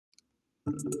We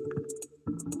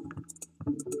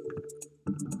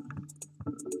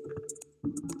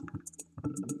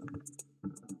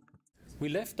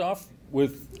left off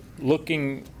with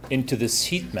looking into this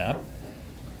heat map,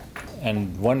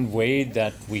 and one way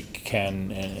that we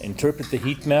can interpret the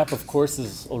heat map, of course,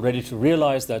 is already to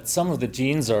realize that some of the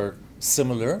genes are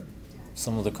similar,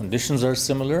 some of the conditions are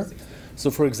similar.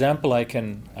 So, for example, I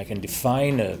can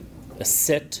define a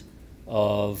set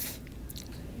of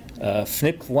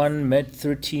FNIP1,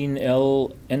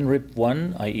 MED13L,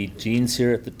 NRIP1, i.e. genes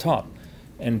here at the top,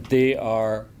 and they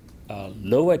are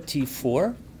low at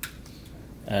T4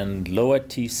 and low at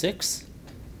T6,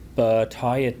 but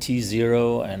high at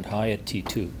T0 and high at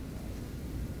T2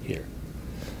 here.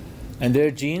 And there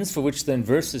are genes for which the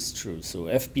inverse is true, so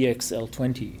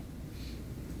FBXL20.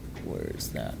 Where is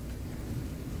that?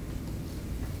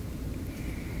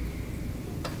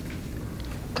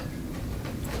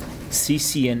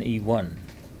 CCNE1.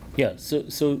 Yeah,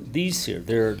 so these here,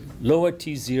 they're low at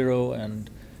T0 and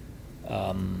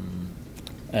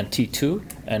T2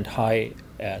 and high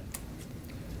at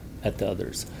the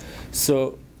others.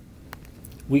 So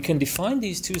we can define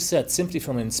these two sets simply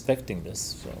from inspecting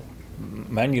this. So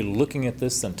manually looking at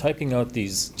this and typing out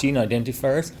these gene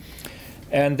identifiers,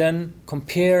 and then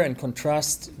compare and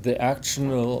contrast the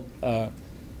actual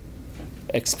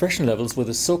expression levels with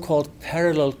a so-called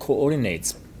parallel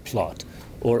coordinates plot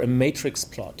or a matrix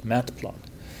plot, mat plot.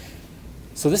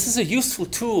 So this is a useful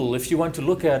tool if you want to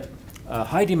look at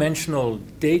high-dimensional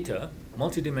data,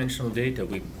 multidimensional data.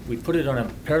 We put it on a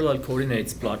parallel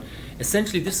coordinates plot.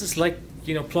 Essentially, this is like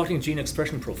plotting gene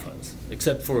expression profiles,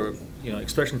 except for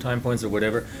expression time points or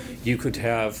whatever. You could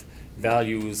have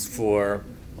values for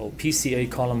PCA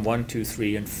column 1, 2,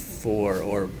 3, and 4,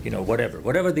 or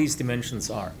whatever these dimensions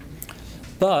are.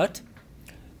 But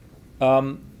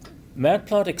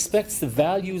Matplot expects the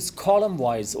values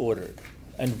column-wise ordered,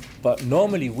 but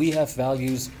normally we have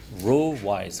values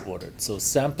row-wise ordered, so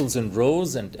samples in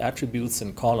rows and attributes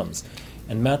in columns,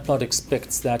 and Matplot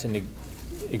expects that in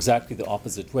exactly the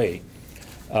opposite way.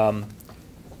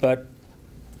 But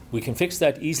we can fix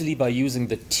that easily by using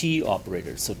the T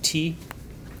operator. So T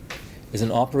is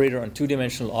an operator on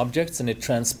two-dimensional objects, and it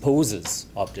transposes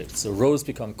objects. So rows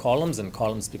become columns, and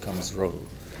columns becomes rows.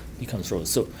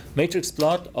 So matrix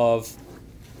plot of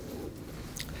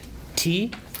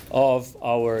T of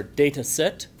our data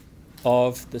set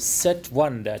of the set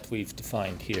 1 that we've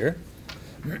defined here.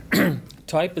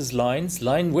 Type is lines,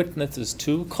 line width is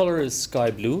 2, color is sky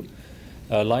blue,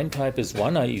 line type is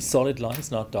 1, i.e. solid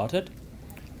lines, not dotted,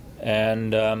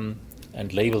 and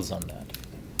labels on that.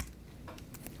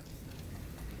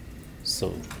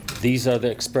 So these are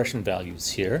the expression values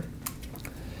here.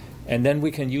 And then we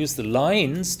can use the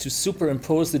lines to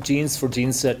superimpose the genes for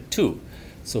gene set 2.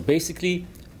 So basically,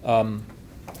 rather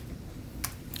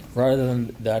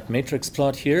than that matrix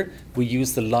plot here, we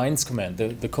use the lines command,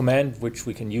 the command which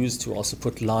we can use to also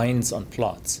put lines on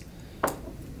plots.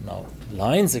 Now,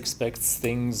 lines expects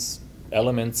things,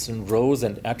 elements in rows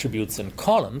and attributes in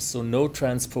columns, so no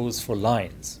transpose for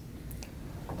lines.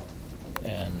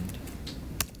 And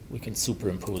we can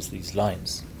superimpose these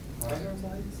lines. What are those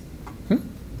lines?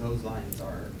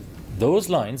 Those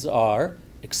lines are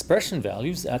expression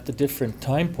values at the different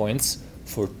time points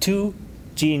for two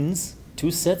genes, two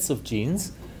sets of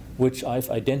genes, which I've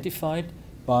identified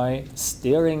by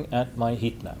staring at my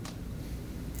heat map.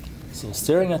 So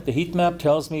staring at the heat map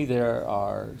tells me there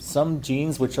are some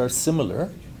genes which are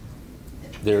similar.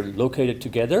 They're located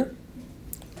together,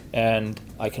 and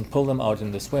I can pull them out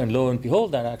in this way. And lo and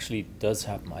behold, that actually does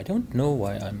happen. I don't know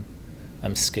why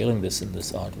I'm scaling this in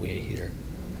this odd way here.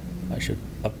 I should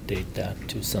update that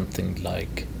to something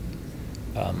like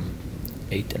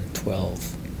 8 and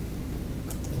 12.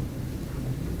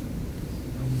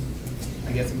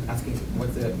 I guess I'm asking,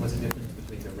 what's the difference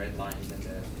between the red lines and the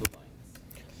blue lines?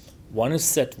 One is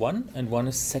set 1 and one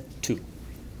is set 2.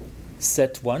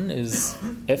 Set 1 is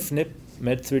FNIP,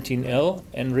 MED13L,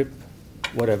 NRIP,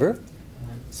 whatever.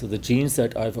 So the genes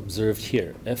that I've observed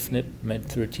here, FNIP,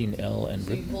 MED13L, and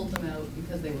So you pulled them out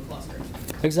because they were clustered.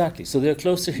 Exactly. So they're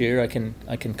closer here. I can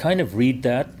kind of read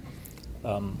that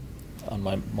on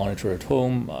my monitor at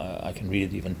home. I can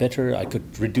read it even better. I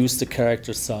could reduce the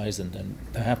character size and then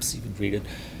perhaps even read it.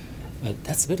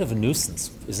 That's a bit of a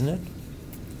nuisance, isn't it?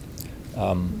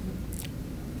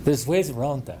 There's ways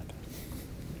around that.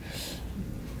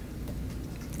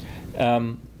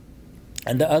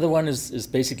 And the other one is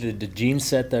basically the gene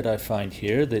set that I find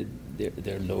here.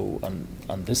 They're low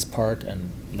on this part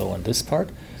and low on this part.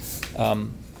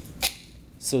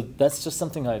 So that's just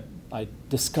something I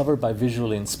discover by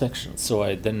visual inspection. So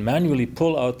I then manually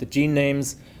pull out the gene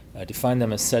names, define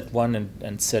them as set 1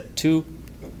 and set 2,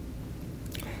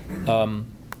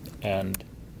 and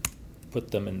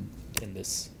put them in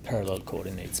this parallel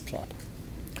coordinates plot.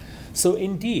 So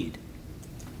indeed,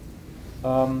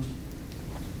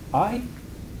 I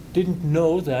didn't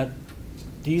know that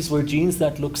these were genes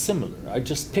that look similar. I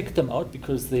just picked them out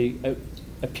because they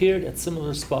appeared at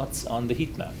similar spots on the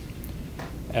heat map.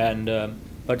 And,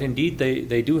 but indeed,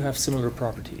 they do have similar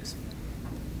properties.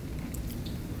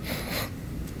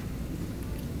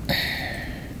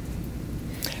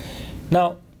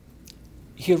 Now,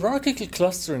 hierarchical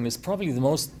clustering is probably the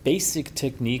most basic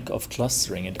technique of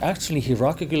clustering. And actually,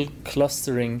 hierarchical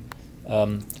clustering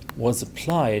was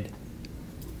applied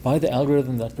by the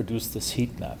algorithm that produced this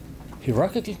heat map.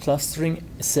 Hierarchical clustering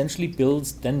essentially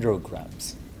builds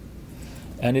dendrograms.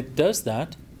 And it does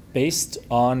that based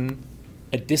on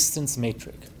a distance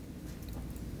matrix.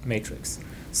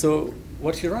 So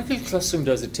what hierarchical clustering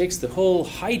does, it takes the whole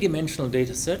high-dimensional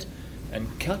data set and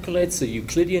calculates a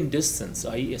Euclidean distance,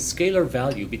 i.e. a scalar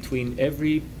value between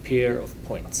every pair of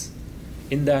points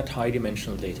in that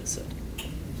high-dimensional data set.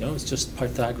 You know, it's just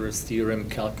Pythagoras' theorem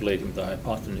calculating the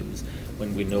hypotenuse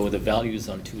when we know the values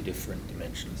on two different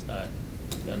dimensions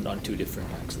and on two different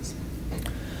axes.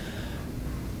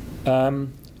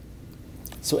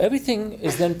 So everything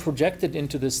is then projected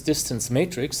into this distance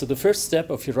matrix. So the first step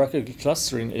of hierarchical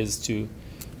clustering is to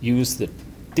use the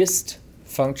dist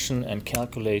function and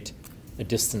calculate a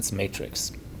distance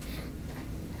matrix.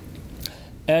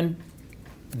 And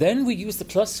then we use the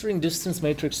clustering distance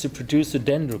matrix to produce a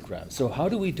dendrogram. So how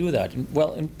do we do that?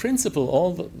 Well, in principle,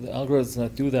 all the algorithms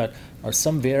that do that are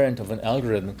some variant of an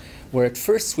algorithm where at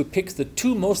first we pick the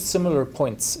two most similar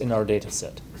points in our data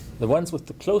set, the ones with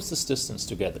the closest distance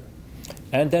together.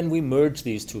 And then we merge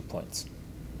these 2 points.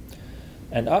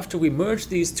 And after we merge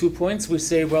these 2 points, we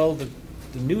say, well, the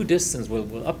new distance, we'll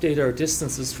update our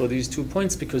distances for these 2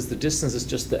 points because the distance is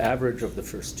just the average of the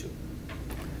first 2.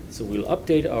 So we'll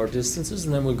update our distances,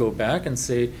 and then we'll go back and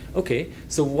say, okay,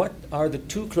 so what are the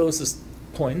 2 closest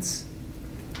points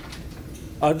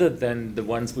other than the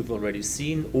ones we've already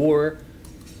seen or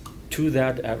to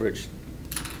that average?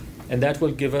 And that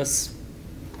will give us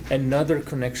another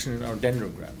connection in our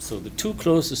dendrogram. So the 2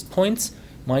 closest points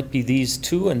might be these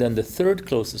 2, and then the third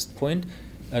closest point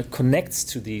connects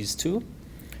to these 2.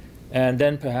 And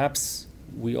then perhaps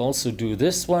we also do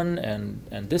this one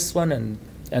and this one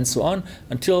and so on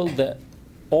until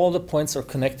all the points are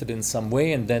connected in some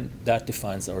way, and then that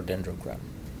defines our dendrogram.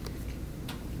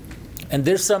 And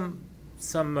there's some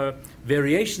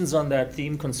variations on that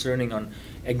theme concerning on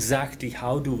exactly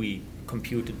how do we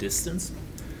compute a distance.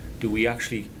 Do we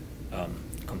actually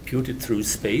compute it through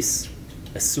space,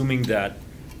 assuming that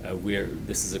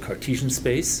this is a Cartesian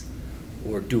space,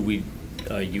 or do we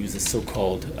use a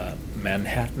so-called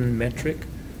Manhattan metric,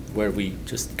 where we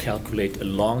just calculate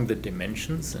along the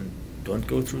dimensions and don't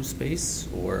go through space,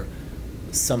 or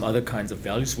some other kinds of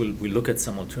values? We look at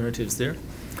some alternatives there.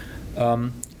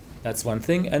 That's one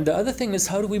thing. And the other thing is,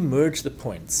 how do we merge the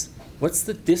points? What's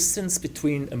the distance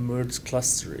between a merged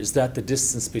cluster? Is that the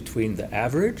distance between the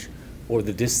average, or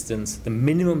the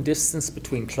minimum distance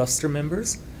between cluster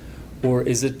members? Or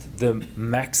is it the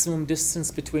maximum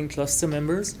distance between cluster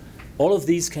members? All of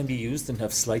these can be used and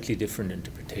have slightly different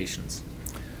interpretations.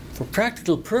 For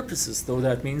practical purposes, though,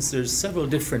 that means there's several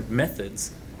different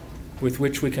methods with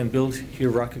which we can build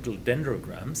hierarchical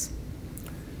dendrograms,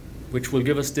 which will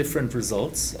give us different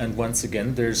results. And once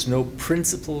again, there's no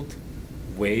principled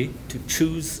way to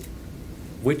choose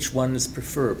which one is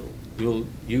preferable.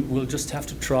 You will just have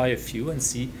to try a few and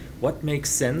see what makes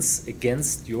sense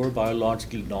against your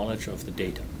biological knowledge of the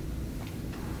data.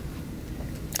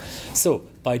 So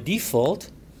by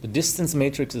default, the distance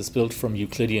matrix is built from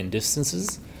Euclidean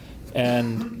distances,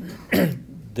 and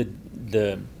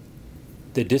the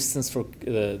distance for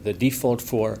the default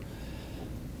for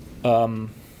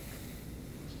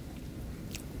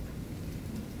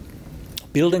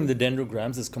building the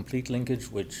dendrograms is complete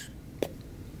linkage, which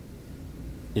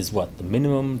is what? The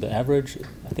minimum, the average?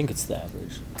 I think it's the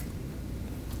average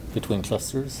between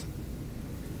clusters.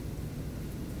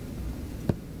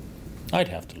 I'd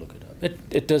have to look it up.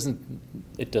 It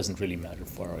doesn't really matter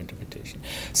for our interpretation.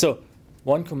 So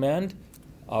one command,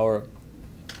 our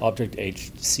object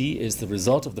HC is the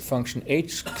result of the function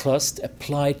hclust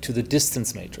applied to the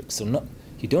distance matrix. So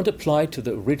you don't apply to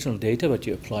the original data, but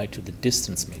you apply to the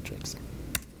distance matrix.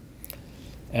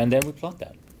 And then we plot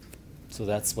that. So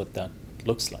that's what that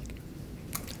looks like.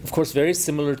 Of course, very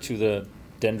similar to the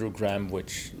dendrogram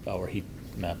which our heat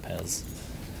map has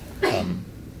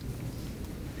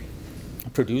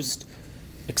produced,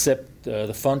 except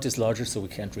the font is larger, so we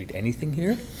can't read anything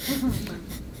here.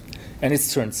 and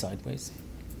it's turned sideways.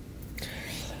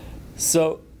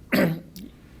 So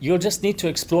you'll just need to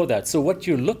explore that. So what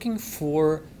you're looking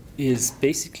for is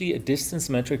basically a distance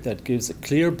metric that gives a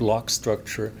clear block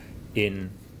structure in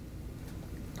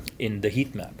the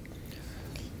heat map.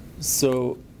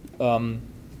 So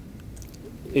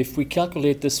if we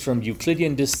calculate this from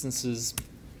Euclidean distances,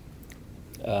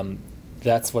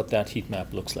 that's what that heat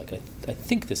map looks like. I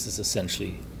think this is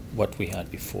essentially what we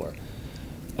had before.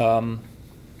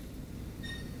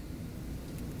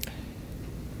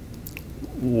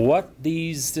 What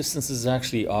these distances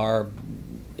actually are,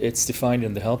 it's defined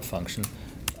in the help function.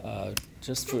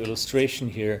 Just for illustration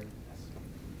here,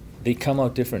 they come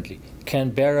out differently.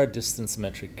 Canberra distance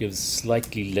metric gives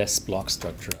slightly less block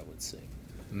structure, I would say.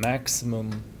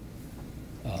 Maximum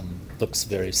looks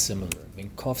very similar.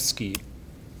 Minkowski,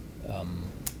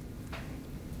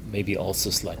 maybe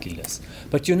also slightly less.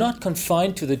 But you're not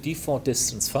confined to the default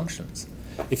distance functions.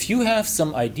 If you have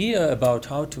some idea about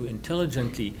how to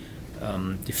intelligently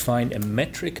define a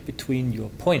metric between your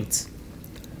points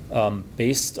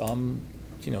based on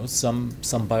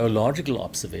some biological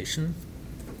observation,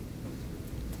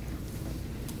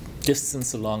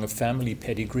 distance along a family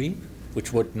pedigree,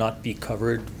 which would not be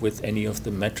covered with any of the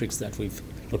metrics that we've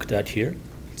looked at here,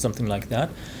 something like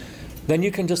that, then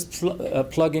you can just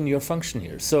plug in your function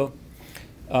here. So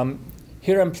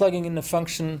here I'm plugging in the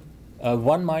function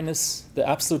 1 minus the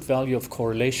absolute value of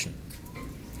correlation.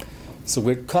 So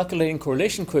we're calculating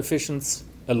correlation coefficients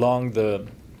along the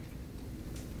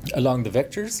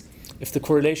vectors. If the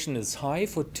correlation is high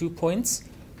for 2 points,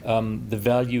 the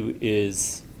value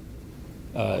is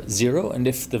 0, and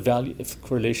if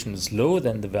correlation is low,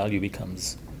 then the value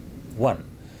becomes 1.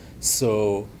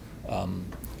 So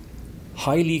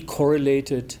highly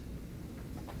correlated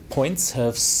points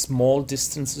have small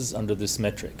distances under this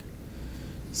metric.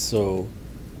 So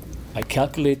I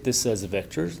calculate this as a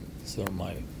vector. So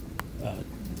my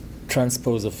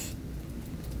transpose of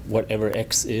whatever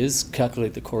x is,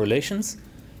 calculate the correlations,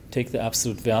 take the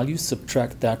absolute value,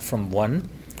 subtract that from 1,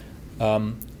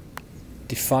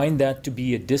 define that to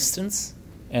be a distance,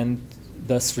 and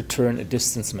thus return a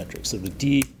distance metric. So the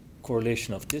D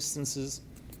correlation of distances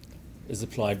is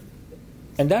applied.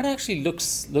 And that actually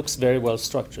looks very well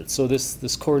structured. So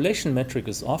this correlation metric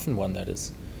is often one that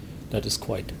is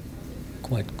quite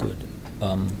good.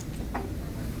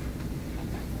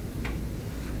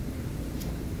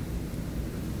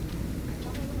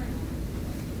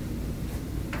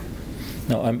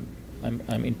 Now I'm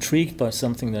intrigued by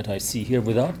something that I see here.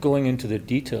 Without going into the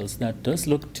details, that does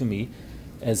look to me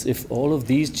as if all of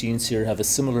these genes here have a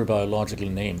similar biological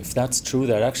name. If that's true,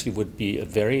 that actually would be a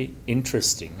very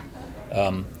interesting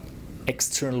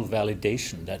external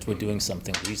validation that we're doing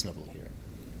something reasonable here.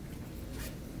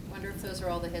 I wonder if those are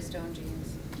all the histone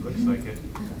genes. Looks like it.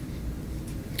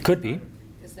 Could be.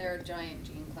 Because they're a giant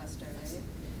gene cluster, right?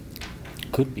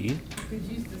 Could be. You could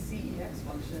use the CEX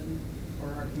function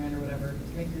or argument or whatever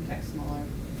to make your text smaller.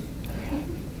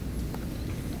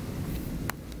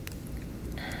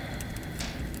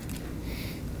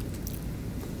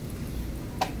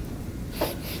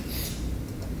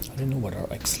 I don't know what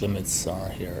our X limits are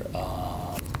here.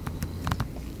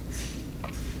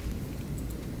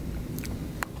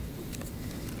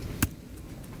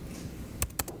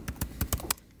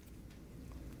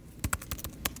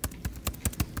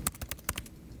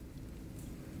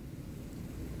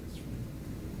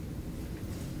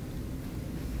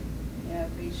 Yeah,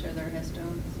 pretty sure they're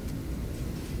histones.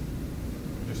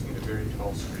 Just need a very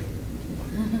tall screen.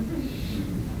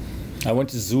 I want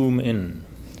to zoom in.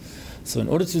 So in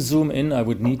order to zoom in, I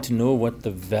would need to know what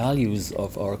the values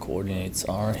of our coordinates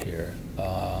are here.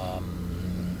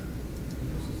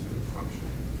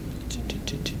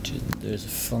 There's a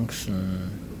function.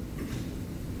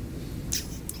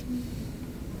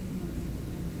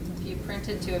 If you print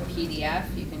it to a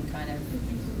PDF, you can kind of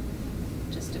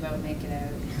just about make it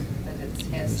out that it's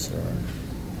hist.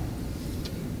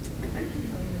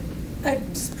 I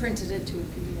just printed it to a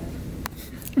PDF.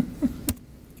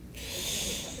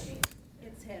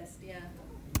 It's hist, yeah.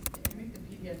 If you make the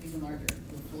PDF even larger,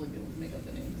 you'll fully be able to make up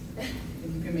the names.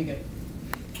 And you can make it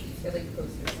really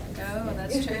poster size. Oh,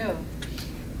 that's true.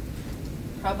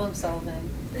 Problem solving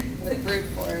with brute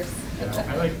force.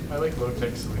 Yeah, I like low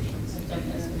tech solutions.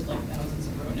 There's like thousands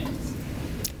of row names.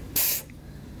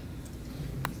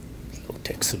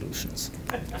 Low-tech solutions.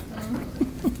 I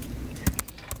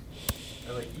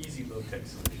like easy low tech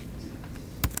solutions.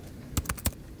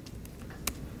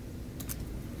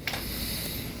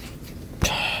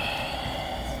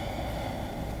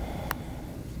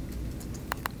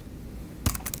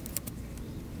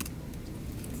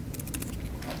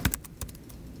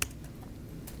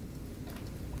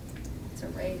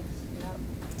 It's arrays, yep.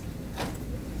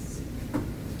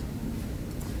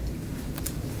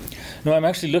 No, I'm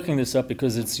actually looking this up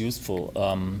because it's useful.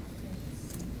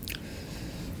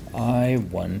 I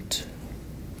want.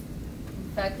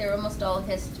 In fact, they're almost all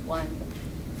hist 1.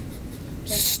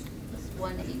 Hist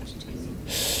 1 H2.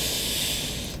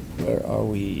 Where are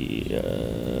we?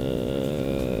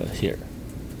 Here.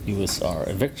 USR,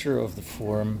 a vector of the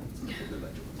form. Yeah,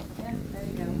 there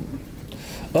you go.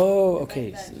 Oh,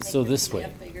 okay. Make So the this PDF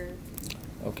way. bigger.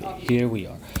 Okay, here we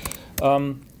are.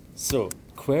 So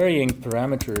querying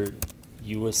parameter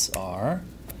USR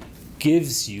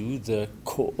gives you the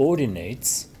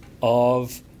coordinates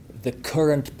of the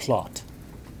current plot.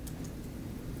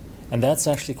 And that's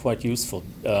actually quite useful.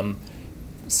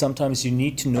 Sometimes you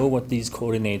need to know what these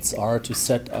coordinates are to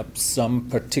set up some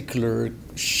particular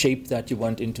shape that you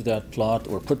want into that plot,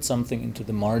 or put something into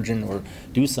the margin, or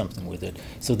do something with it.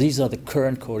 So these are the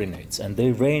current coordinates, and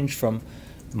they range from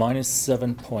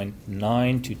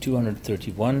 -7.9 to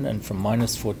 231, and from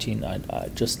 -14, I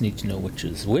just need to know which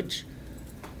is which.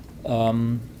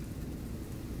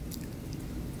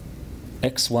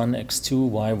 X1, X2,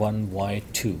 Y1,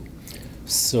 Y2.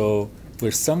 So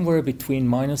we're somewhere between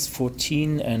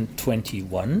 -14 and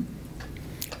 21.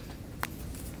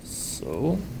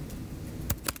 So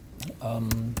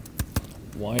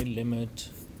Y limit,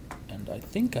 and I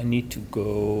think I need to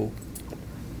go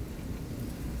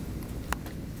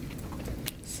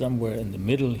somewhere in the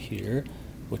middle here,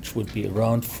 which would be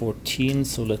around 14.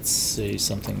 So let's say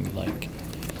something like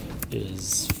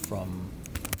is from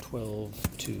 12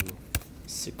 to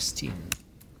 16.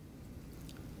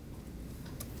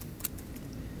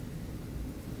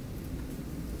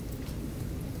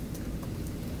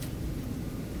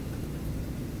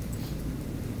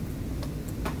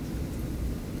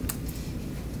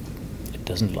 It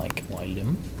doesn't like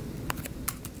ylim.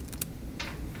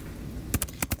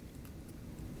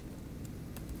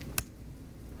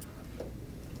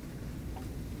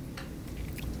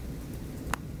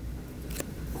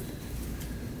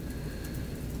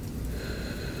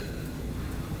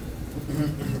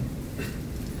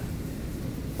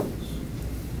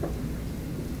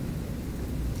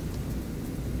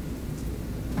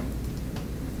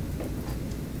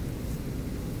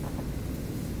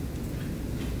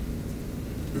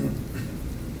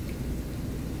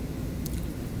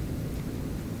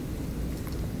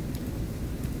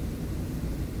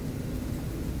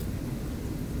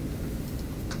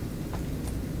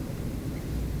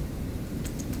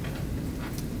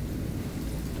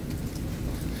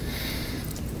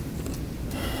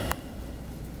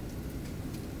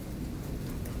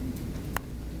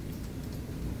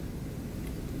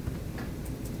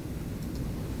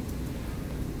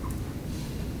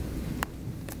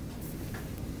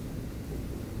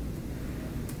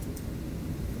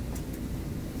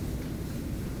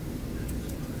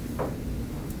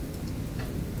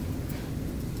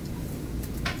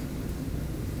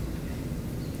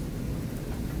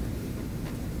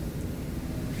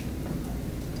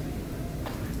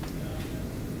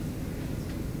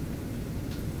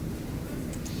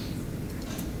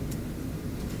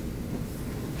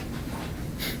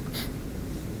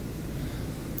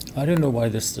 I don't know why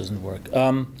this doesn't work.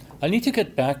 I need to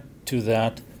get back to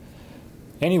that.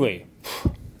 Anyway,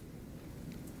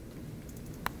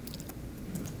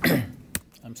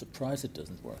 I'm surprised it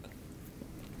doesn't work.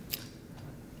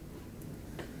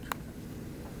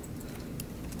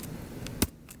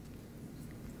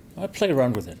 I'll play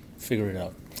around with it, figure it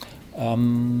out.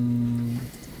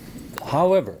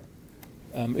 However,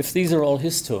 if these are all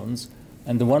histones,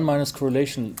 and the 1-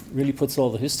 correlation really puts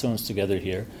all the histones together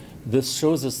here, this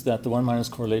shows us that the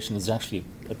 1- correlation is actually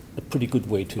a pretty good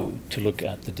way to look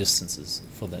at the distances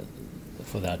for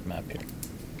that map here.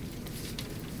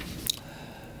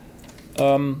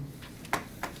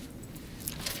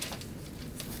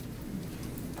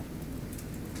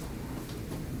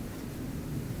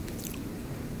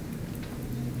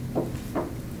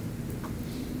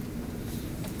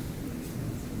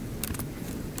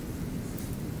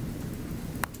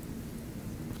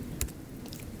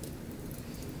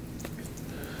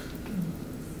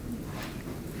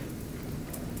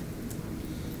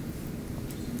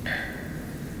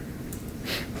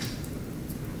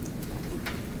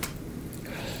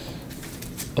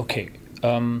 Okay.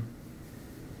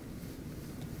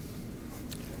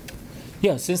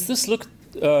 Yeah, since this looked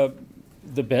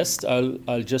the best,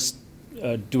 I'll just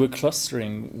do a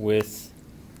clustering with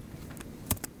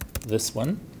this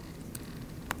one.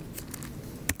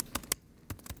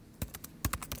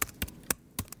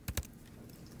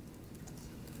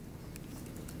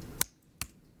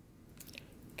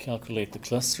 Calculate the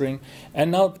clustering,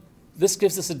 and now this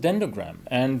gives us a dendrogram,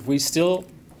 and we still,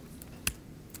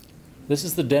 this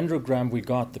is the dendrogram we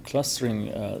got, the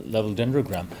clustering level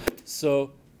dendrogram.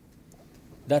 So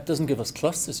that doesn't give us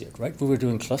clusters yet, right? We were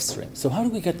doing clustering. So how do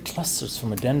we get clusters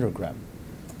from a dendrogram?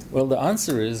 Well, the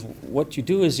answer is what you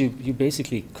do is you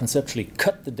basically conceptually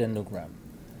cut the dendrogram.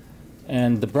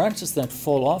 And the branches that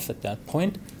fall off at that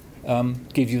point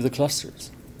give you the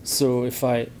clusters. So if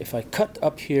I cut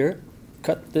up here,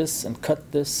 cut this and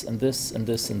cut this and this and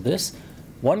this and this,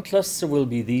 one cluster will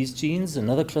be these genes,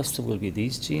 another cluster will be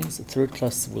these genes, the third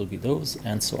cluster will be those,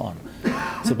 and so on.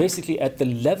 So basically at the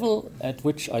level at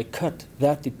which I cut,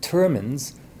 that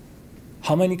determines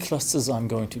how many clusters I'm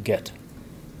going to get.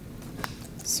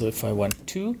 So if I want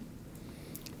 2,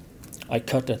 I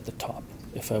cut at the top.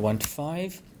 If I want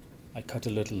 5, I cut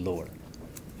a little lower.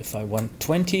 If I want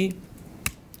 20,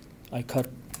 I cut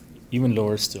even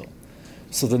lower still.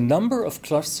 So the number of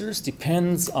clusters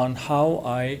depends on how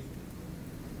I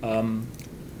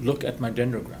look at my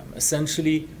dendrogram.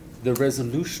 Essentially, the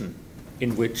resolution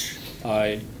in which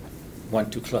I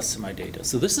want to cluster my data.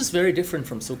 So this is very different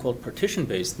from so-called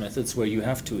partition-based methods where you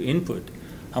have to input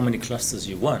how many clusters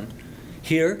you want.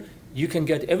 Here, you can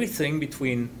get everything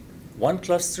between one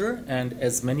cluster and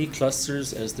as many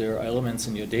clusters as there are elements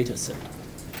in your data set.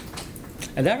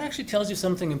 And that actually tells you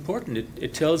something important.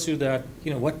 It tells you that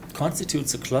what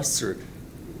constitutes a cluster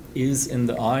is in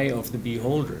the eye of the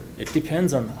beholder. It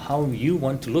depends on how you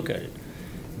want to look at it.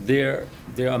 There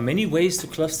are many ways to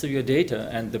cluster your data,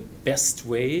 and the best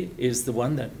way is the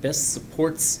one that best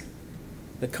supports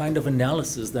the kind of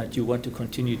analysis that you want to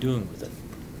continue doing with it.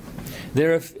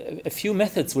 There are a few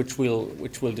methods which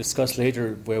we'll discuss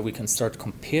later where we can start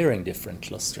comparing different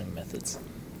clustering methods.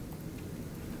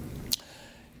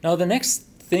 Now the next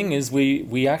thing is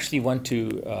we actually want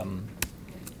to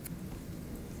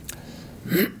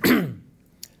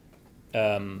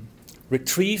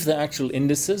retrieve the actual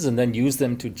indices and then use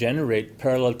them to generate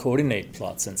parallel coordinate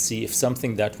plots and see if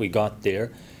something that we got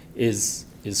there is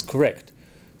correct.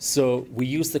 So we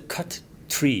use the cut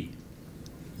tree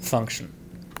function.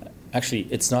 Actually,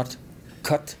 it's not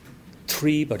cut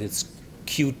tree, but it's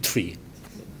Q tree.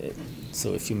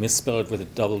 So if you misspell it with a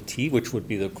double T, which would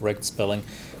be the correct spelling,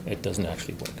 it doesn't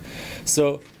actually work.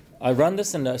 So I run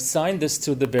this and assign this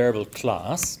to the variable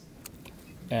class,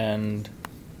 and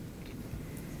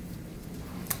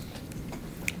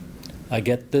I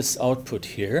get this output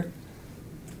here.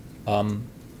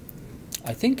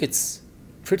 I think it's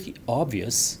pretty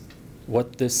obvious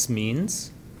what this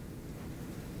means.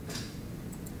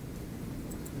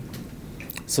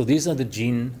 So these are the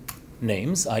gene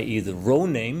names, i.e. the row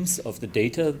names of the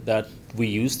data that we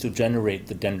use to generate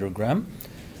the dendrogram.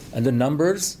 And the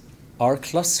numbers are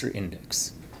cluster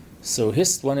index. So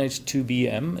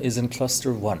HIST1H2BM is in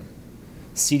cluster 1.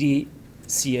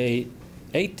 CDCA8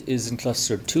 is in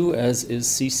cluster 2, as is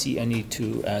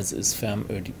CCNE2, as is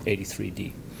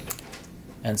FAM83D,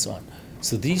 and so on.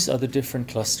 So these are the different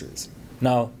clusters.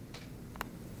 Now,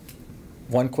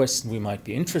 one question we might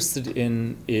be interested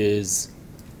in is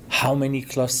how many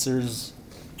clusters,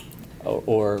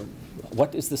 or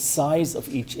what is the size of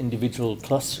each individual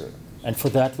cluster? And for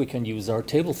that, we can use our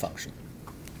table function.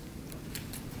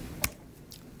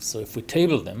 So if we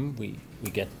table them, we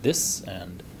get this,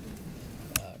 and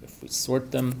if we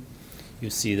sort them, you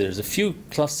see there's a few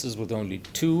clusters with only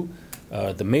 2.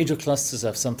 The major clusters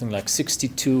have something like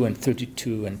 62 and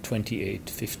 32 and 28,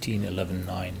 15, 11,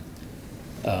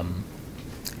 9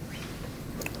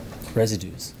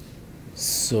 residues.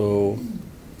 So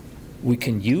we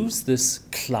can use this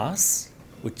class,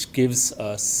 which gives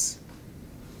us,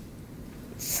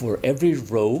 for every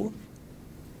row,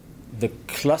 the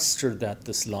cluster that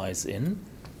this lies in.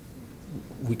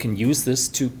 We can use this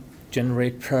to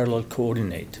generate parallel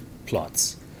coordinate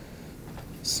plots.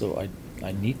 So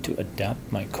I need to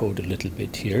adapt my code a little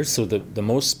bit here. So the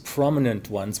most prominent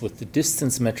ones with the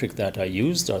distance metric that I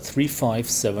used are 3, 5,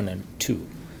 7, and 2.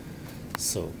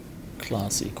 So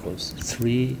class equals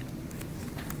 3,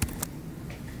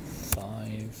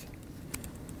 5,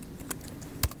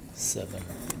 7,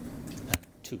 and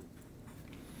 2.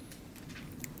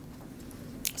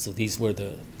 So these were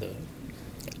the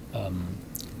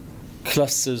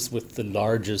clusters with the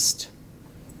largest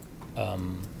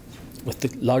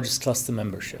cluster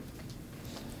membership.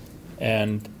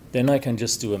 And then I can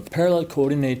just do a parallel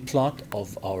coordinate plot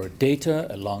of our data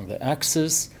along the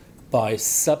axis by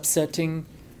subsetting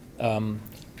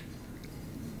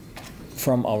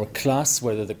from our class,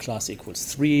 whether the class equals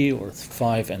 3 or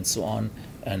 5 and so on,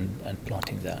 and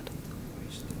plotting that.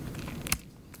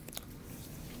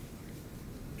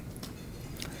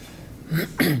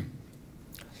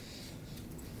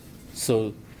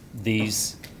 So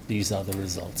these are the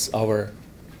results. Our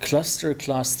cluster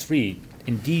class 3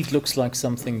 indeed looks like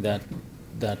something that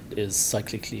is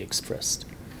cyclically expressed.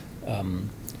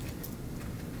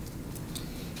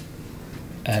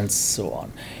 And so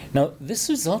on. Now, this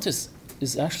result is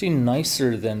actually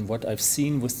nicer than what I've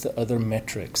seen with the other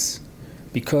metrics,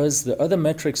 because the other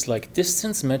metrics like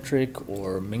distance metric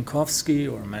or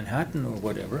Minkowski or Manhattan or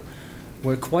whatever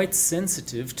were quite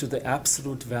sensitive to the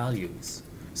absolute values.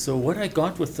 So what I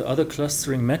got with the other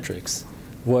clustering metrics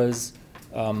was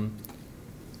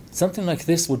something like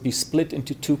this would be split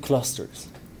into two clusters: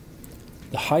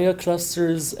 the higher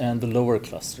clusters and the lower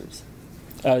clusters.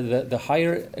 The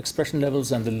higher expression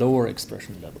levels and the lower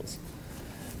expression levels.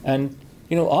 And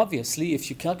obviously,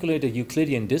 if you calculate a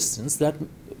Euclidean distance, that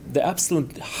the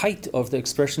absolute height of the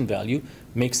expression value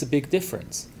makes a big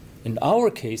difference. In our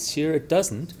case here, it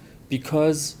doesn't,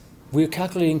 because we're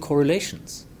calculating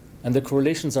correlations. And the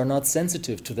correlations are not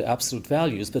sensitive to the absolute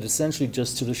values, but essentially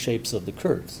just to the shapes of the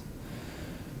curves.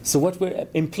 So what we're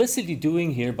implicitly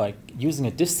doing here by using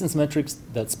a distance metric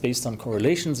that's based on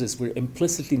correlations is we're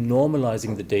implicitly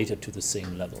normalizing the data to the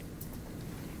same level.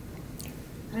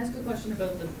 Can I ask a question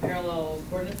about the parallel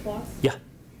coordinate plots? Yeah.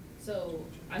 So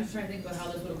I'm just trying to think about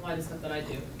how this would apply to stuff that I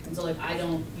do. And so I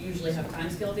don't usually have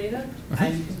timescale data.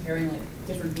 I'm comparing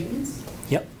different mutants.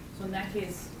 Yep. So in that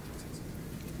case,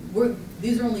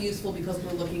 these are only useful because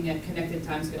we're looking at connected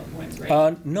timescale points,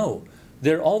 right? No.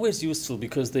 They're always useful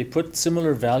because they put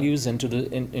similar values into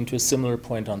a similar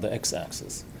point on the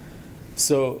x-axis.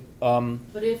 So,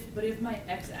 but if my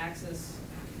x-axis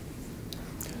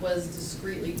was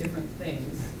discretely different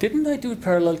things. Didn't I do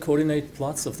parallel coordinate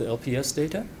plots of the LPS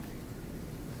data?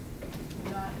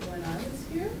 Not when I was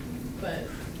here, but.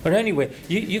 But anyway,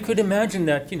 you could imagine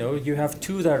that you have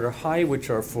two that are high,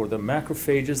 which are for the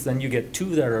macrophages. Then you get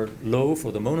two that are low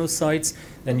for the monocytes.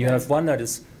 Then you have one that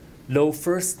is low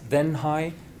first, then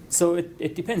high. So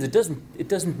it depends. It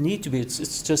doesn't need to be.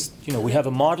 It's just we have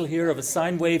a model here of a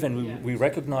sine wave, and we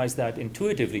recognize that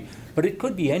intuitively. But it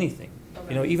could be anything.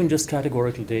 Okay. Even just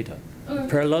categorical data. Okay.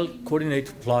 Parallel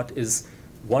coordinate plot is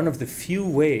one of the few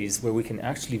ways where we can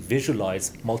actually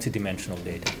visualize multidimensional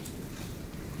data.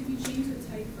 If you change the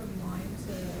type from line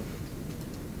to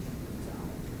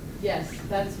yes,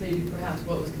 that's maybe perhaps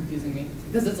what was confusing me.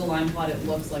 Because it's a line plot, it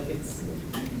looks like it's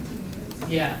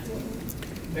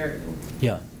very cool.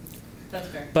 Yeah. That's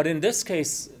fair. But in this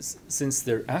case, since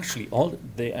they actually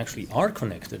are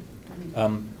connected,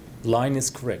 line is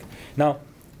correct. Now,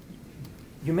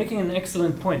 you're making an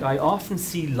excellent point. I often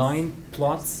see line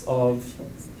plots of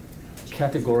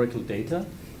categorical data,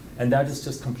 and that is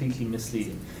just completely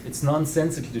misleading. It's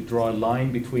nonsensical to draw a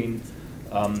line between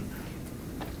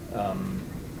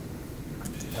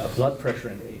blood pressure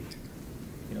and age.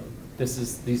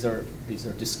 These are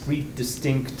discrete,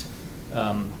 distinct,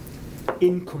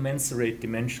 incommensurate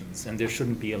dimensions, and there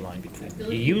shouldn't be a line between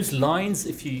them. You use lines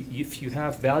if you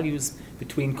have values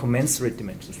between commensurate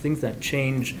dimensions, things that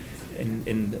change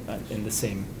in the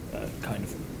same kind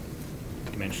of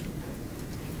dimension.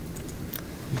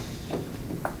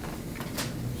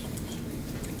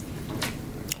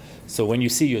 So when you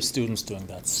see your students doing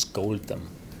that, scold them.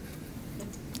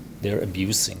 They're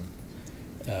abusing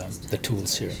the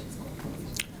tools here.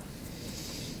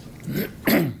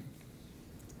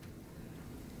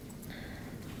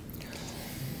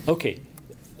 Okay,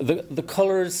 the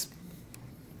colors,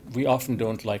 we often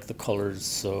don't like the colors,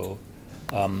 so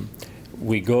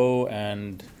we go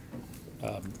and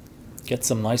get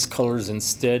some nice colors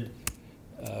instead.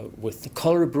 With the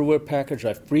Color Brewer package,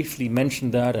 I've briefly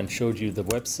mentioned that and showed you the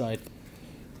website.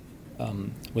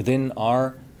 Within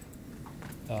R,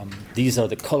 these are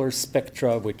the color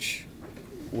spectra which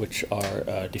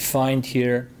are defined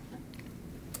here.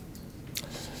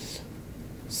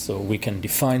 So we can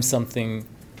define something,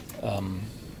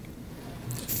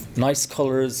 nice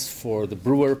colors for the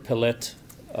Brewer palette,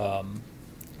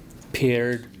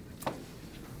 paired.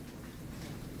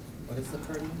 What is the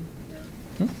third one?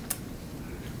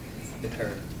 The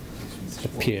paired. The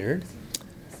paired.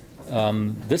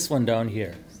 This one down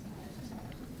here.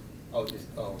 Oh.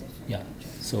 Yeah,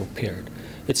 so paired.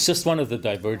 It's just one of the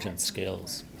divergent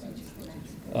scales.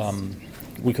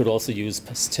 We could also use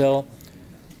pastel.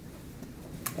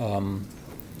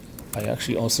 I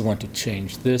actually also want to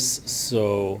change this,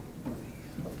 so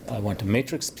I want a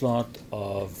matrix plot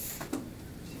of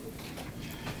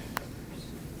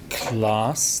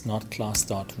class, not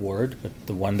class.word, but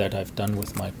the one that I've done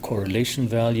with my correlation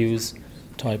values.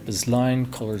 Type is line,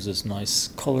 colors is nice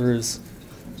colors.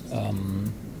 No,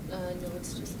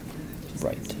 it's just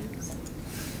Right.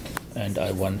 And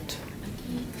I want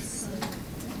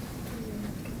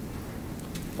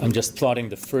I'm just plotting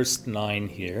the first 9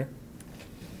 here.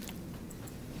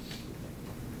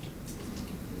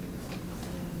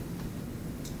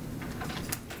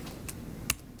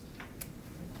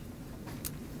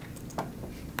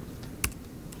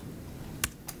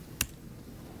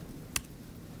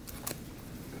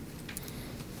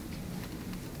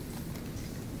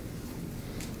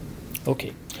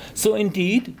 Okay, so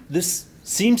indeed, this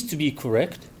seems to be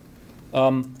correct,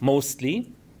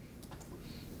 mostly.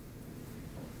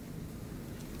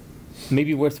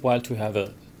 Maybe worthwhile to have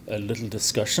a little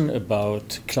discussion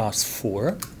about class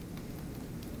 4.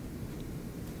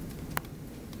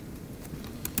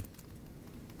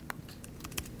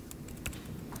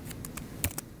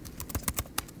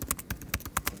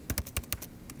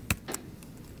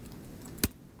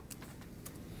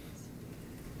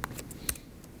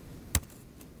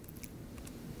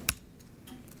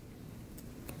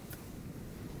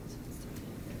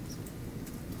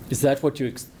 Is that what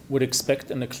you would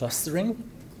expect in a clustering?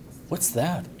 What's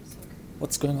that?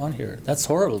 What's going on here? That's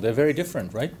horrible. They're very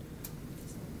different, right?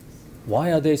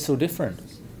 Why are they so different?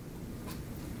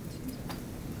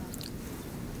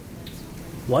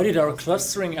 Why did our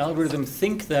clustering algorithm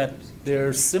think that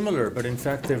they're similar, but in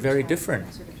fact they're very different?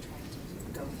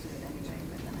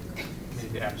 Maybe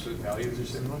the absolute values are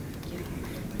similar?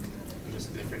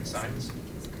 Just different signs?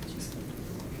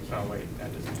 Oh wait,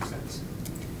 that doesn't make sense.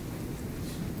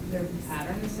 Their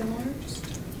pattern is similar?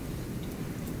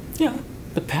 Yeah,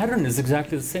 the pattern is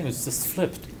exactly the same. It's just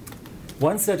flipped.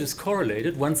 One set is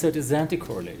correlated, one set is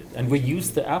anti-correlated. And we use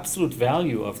the absolute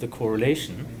value of the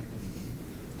correlation.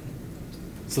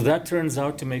 So that turns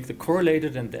out to make the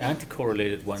correlated and the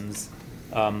anti-correlated ones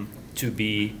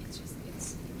to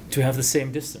have the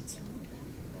same distance.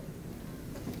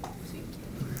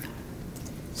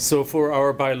 So for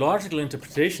our biological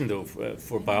interpretation, though,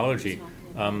 for biology,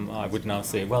 I would now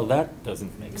say, well, that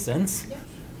doesn't make sense.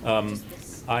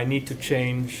 I need to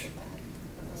change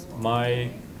my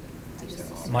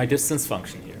distance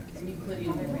function here.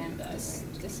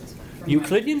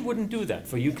 Euclidean wouldn't do that.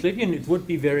 For Euclidean, it would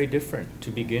be very different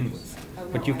to begin with.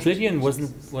 But Euclidean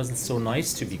wasn't so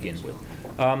nice to begin with.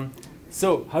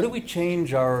 So how do we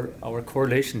change our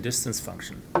correlation distance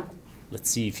function? Let's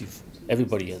see if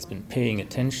everybody has been paying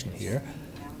attention here.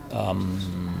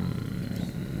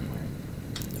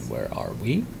 Where are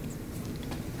we?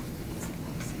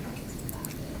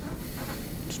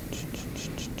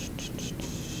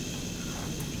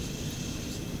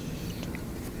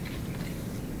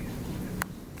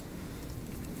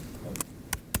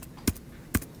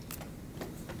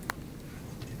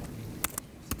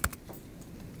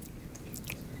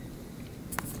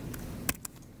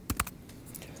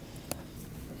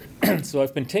 So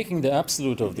I've been taking the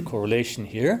absolute of the correlation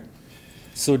here.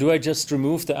 So do I just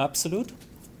remove the absolute?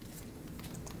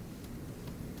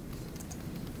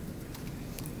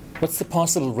 What's the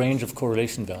possible range of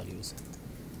correlation values?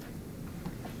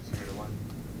 0 to 1.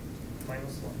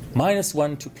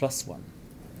 -1 to +1,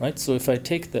 right? So if I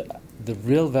take the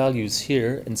real values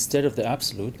here instead of the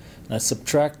absolute, and I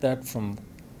subtract that from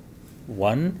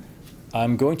 1,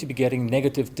 I'm going to be getting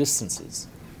negative distances,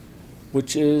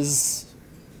 which is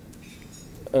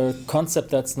a concept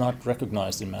that's not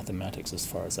recognized in mathematics as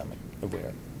far as I'm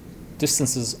aware.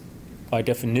 Distances, by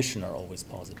definition, are always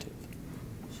positive.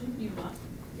 Shouldn't you not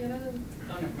get out of?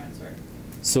 Oh, never mind, sorry.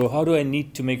 So how do I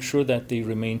need to make sure that they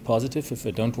remain positive if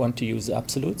I don't want to use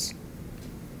absolutes?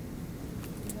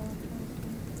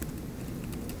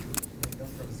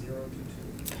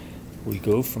 We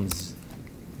go from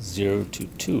 0 to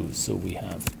 2, so we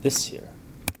have this here.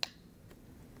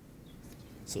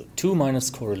 So 2 minus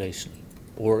correlation.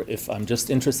 Or if I'm just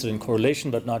interested in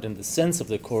correlation but not in the sense of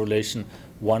the correlation,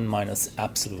 1 minus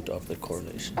absolute of the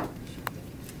correlation.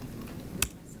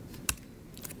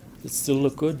 Does it still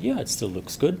look good? Yeah, it still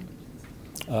looks good.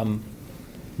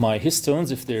 My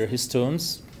histones, if they're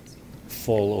histones,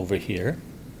 fall over here.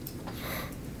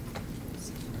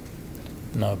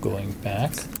 Now going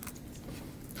back.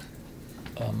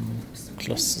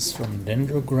 Clusters from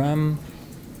dendrogram.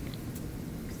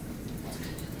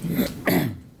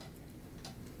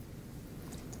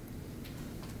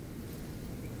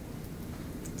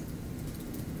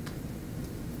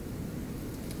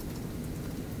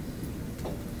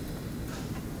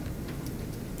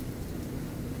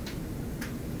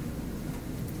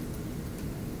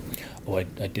 Oh, I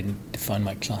didn't define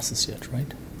my classes yet,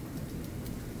 right?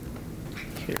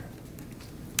 Here.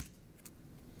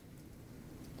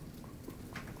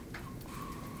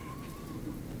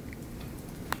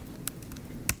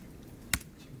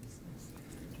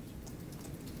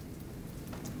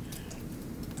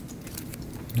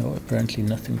 No, apparently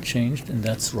nothing changed, and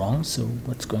that's wrong. So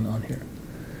what's going on here?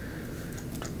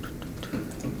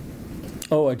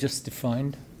 Oh, I just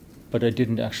defined, but I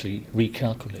didn't actually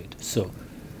recalculate. So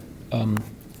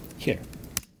here.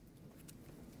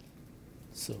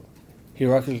 So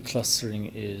hierarchical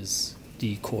clustering is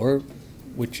dcore,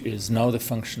 which is now the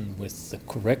function with the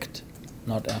correct,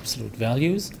 not absolute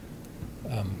values.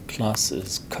 Class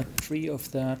is cut tree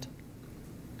of that.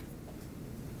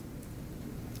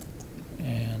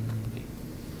 And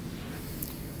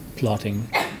plotting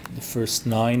the first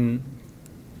 9,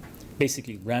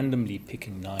 basically randomly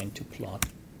picking 9 to plot,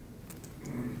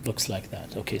 looks like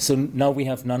that. Okay, so now we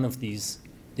have none of these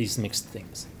mixed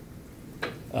things.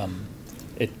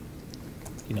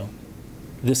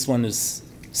 This one is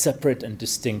separate and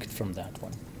distinct from that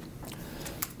one.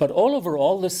 But all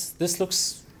overall, this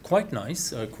looks quite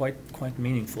nice, quite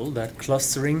meaningful. That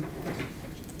clustering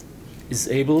is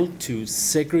able to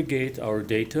segregate our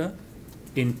data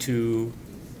into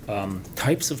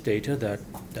types of data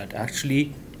that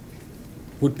actually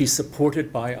would be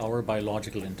supported by our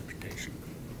biological interpretation.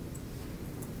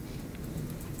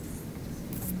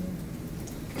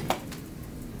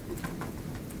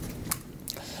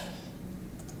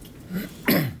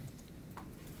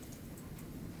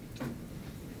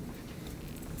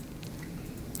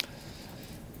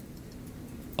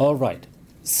 All right,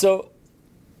 so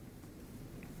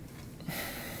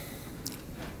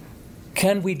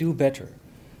can we do better?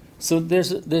 So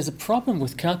there's a problem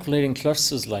with calculating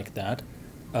clusters like that,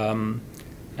 and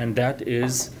that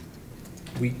is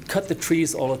we cut the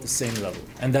trees all at the same level,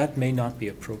 and that may not be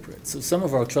appropriate. So some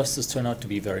of our clusters turn out to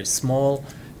be very small,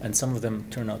 and some of them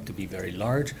turn out to be very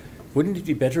large. Wouldn't it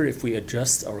be better if we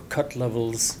adjust our cut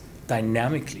levels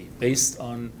dynamically based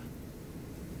on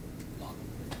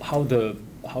how the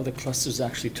clusters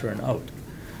actually turn out?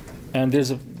 And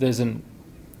there's a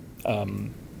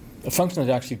function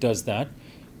that actually does that.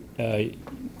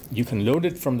 You can load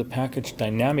it from the package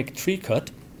dynamic tree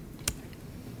cut,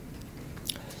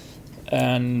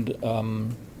 and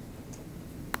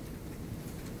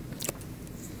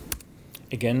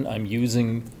again, I'm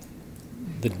using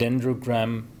the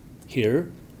dendrogram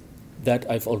here that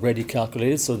I've already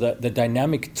calculated, so that the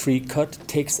dynamic tree cut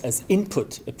takes as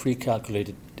input a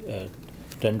pre-calculated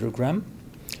dendrogram,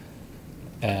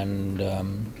 and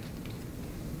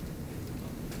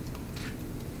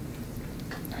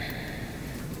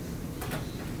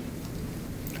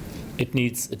it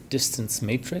needs a distance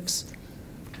matrix.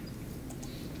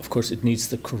 Of course, it needs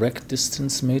the correct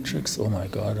distance matrix. Oh my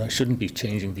God, I shouldn't be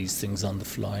changing these things on the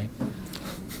fly.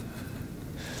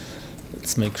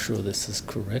 Let's make sure this is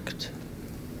correct.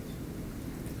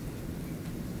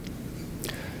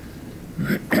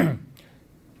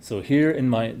 So here in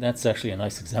my, that's actually a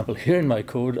nice example. Here in my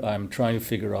code, I'm trying to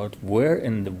figure out where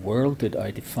in the world did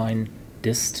I define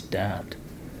dist_dat.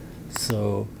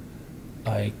 So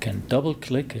I can double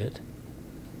click it,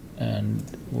 and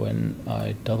when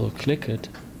I double click it,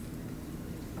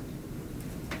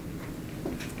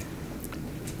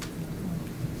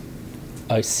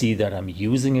 I see that I'm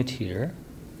using it here.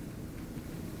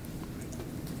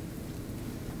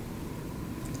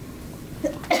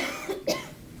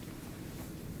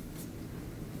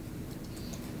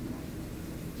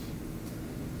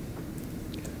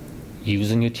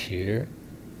 Using it here,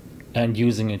 and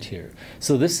using it here.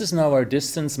 So this is now our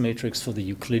distance matrix for the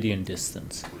Euclidean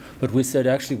distance. But we said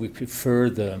actually we prefer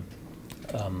the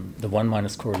 1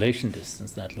 minus correlation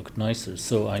distance. That looked nicer.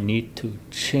 So I need to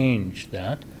change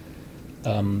that.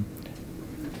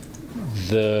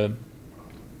 The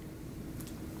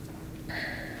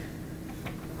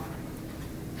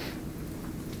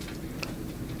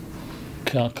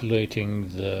calculating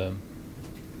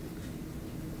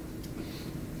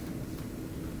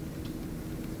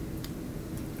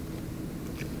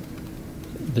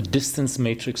the distance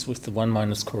matrix with the 1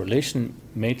 minus correlation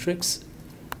matrix.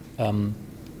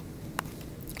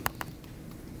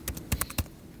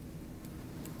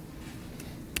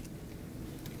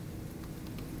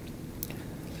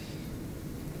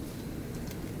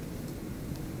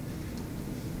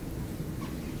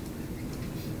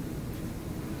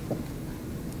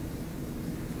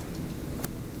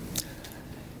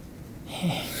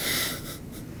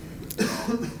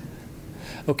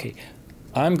 Okay,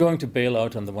 I'm going to bail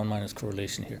out on the 1 minus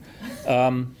correlation here.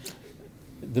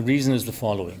 The reason is the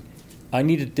following. I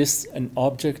need an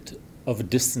object of a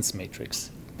distance matrix.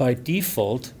 By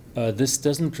default, this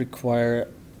doesn't require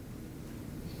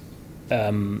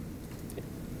a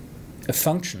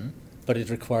function, but it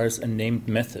requires a named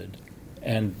method.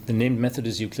 And the named method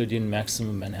is Euclidean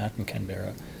maximum Manhattan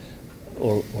Canberra,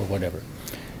 or whatever.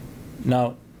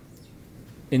 Now,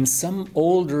 in some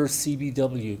older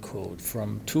CBW code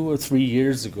from 2 or 3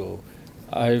 years ago,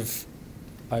 I've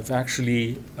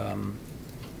actually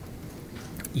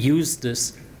used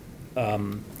this.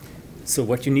 So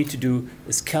what you need to do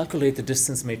is calculate the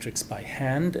distance matrix by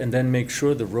hand and then make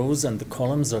sure the rows and the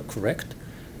columns are correct.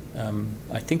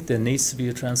 I think there needs to be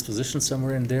a transposition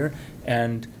somewhere in there,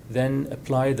 and then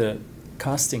apply the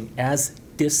casting as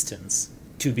distance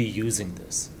to be using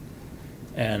this.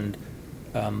 And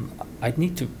I'd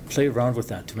need to play around with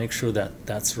that to make sure that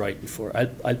that's right before.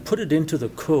 I'll put it into the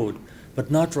code, but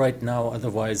not right now,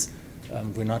 otherwise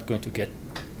we're not going to get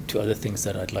to other things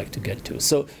that I'd like to get to.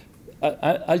 So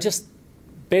I'll just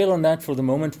bail on that for the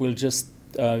moment. We'll just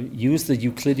use the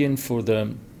Euclidean for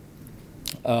the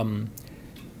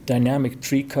dynamic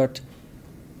tree cut,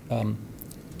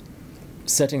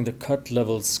 setting the cut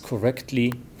levels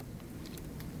correctly.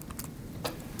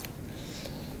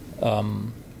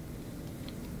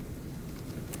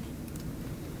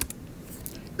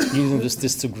 Using this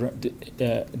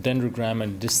dendrogram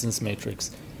and distance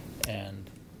matrix, and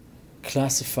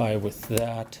classify with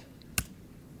that.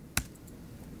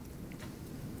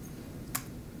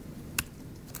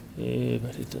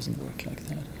 But it doesn't work like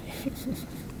that.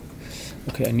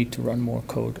 Okay, I need to run more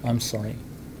code. I'm sorry.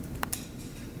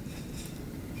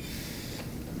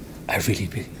 I really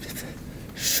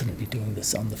shouldn't be doing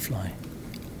this on the fly.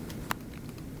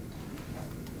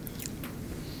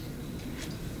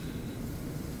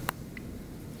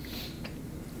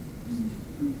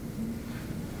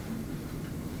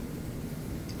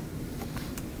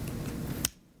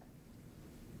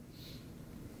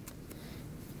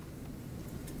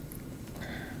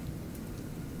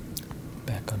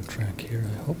 Back on track here,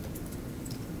 I hope.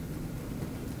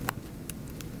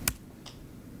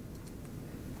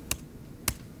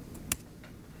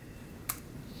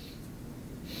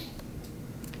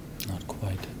 Not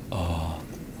quite. Oh,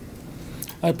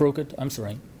 I broke it. I'm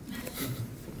sorry.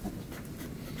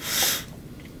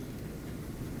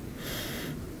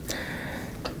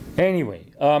 Anyway,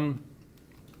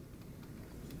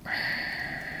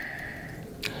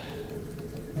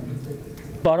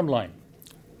 bottom line.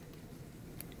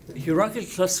 Hierarchical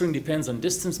clustering depends on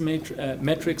distance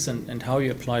metrics and how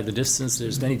you apply the distance.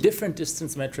 There's many different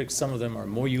distance metrics. Some of them are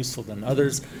more useful than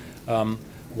others. 1-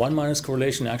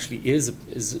 correlation actually is a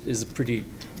pretty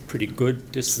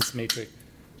good distance metric.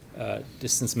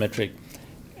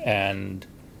 And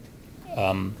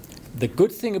the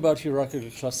good thing about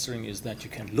hierarchical clustering is that you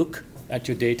can look at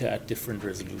your data at different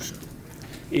resolution.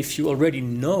 If you already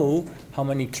know how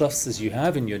many clusters you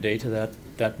have in your data,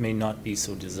 that may not be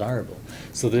so desirable.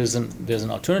 So there's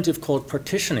an alternative called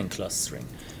partitioning clustering.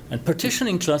 And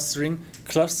partitioning clustering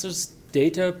clusters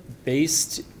data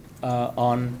based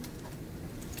on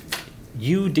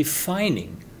you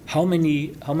defining how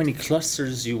many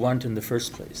clusters you want in the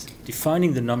first place,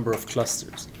 defining the number of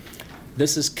clusters.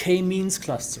 This is k-means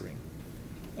clustering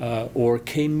or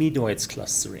k-medoids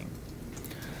clustering.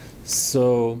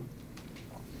 So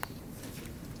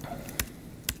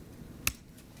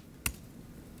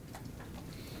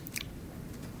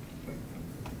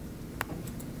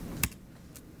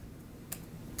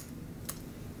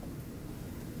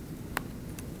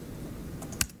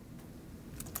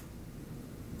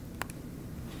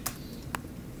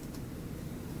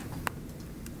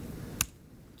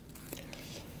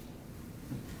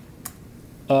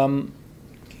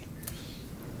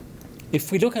if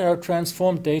we look at our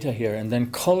transformed data here and then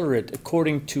color it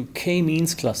according to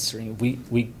k-means clustering, we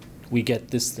get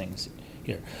these things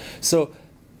here. So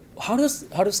how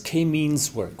does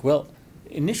k-means work? Well,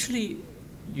 initially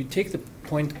you take the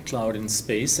point cloud in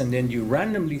space and then you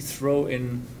randomly throw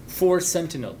in 4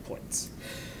 sentinel points.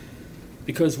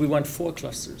 Because we want 4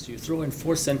 clusters. You throw in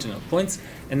 4 sentinel points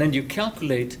and then you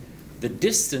calculate the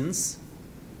distance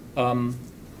to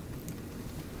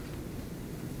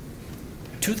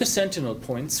the sentinel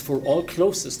points for all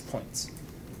closest points.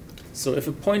 So if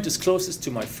a point is closest to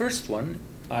my first one,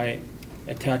 I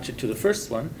attach it to the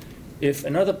first one. If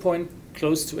another point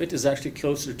close to it is actually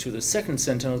closer to the second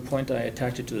sentinel point, I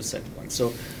attach it to the second one.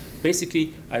 So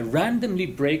basically, I randomly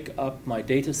break up my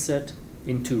data set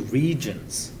into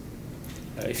regions.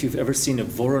 If you've ever seen a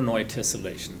Voronoi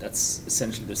tessellation, that's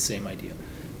essentially the same idea.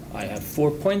 I have 4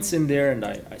 points in there, and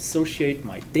I associate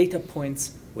my data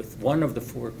points with one of the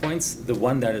 4 points, the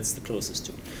one that it's the closest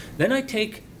to. Then I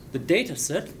take the data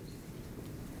set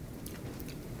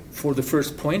for the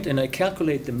first point, and I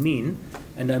calculate the mean,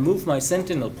 and I move my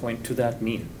sentinel point to that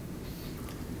mean.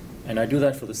 And I do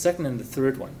that for the second and the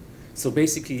third one. So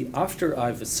basically, after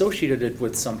I've associated it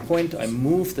with some point, I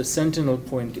move the sentinel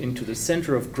point into the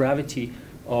center of gravity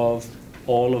of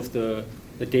all of the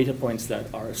the data points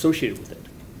that are associated with it.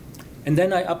 And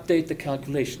then I update the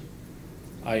calculation.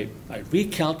 I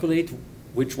recalculate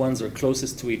which ones are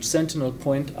closest to each sentinel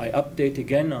point. I update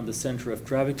again on the center of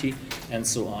gravity, and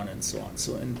so on and so on.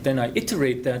 And then I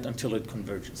iterate that until it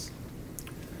converges.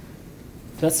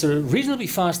 That's a reasonably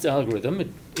fast algorithm. It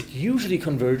usually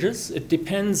converges. It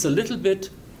depends a little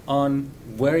bit on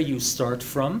where you start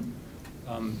from.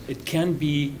 It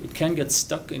can get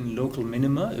stuck in local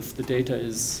minima if the data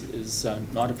is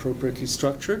not appropriately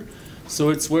structured. So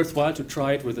it's worthwhile to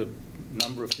try it with a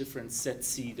number of different set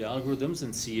seed algorithms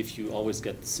and see if you always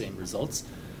get the same results.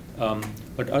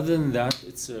 But other than that,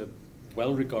 it's a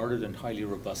well-regarded and highly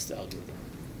robust algorithm.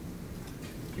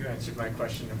 You answered my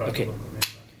question about Okay. the local minima.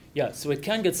 Yeah, so it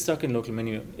can get stuck in local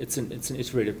minima. It's an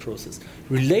iterated process.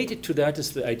 Related to that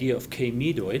is the idea of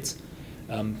k-medoids.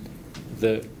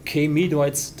 The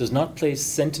k-medoids does not place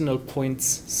sentinel points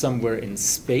somewhere in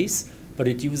space, but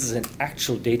it uses an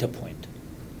actual data point.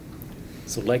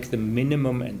 So like the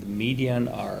minimum and the median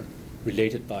are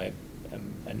related by a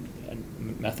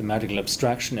mathematical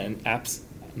abstraction and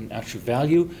an actual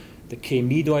value, the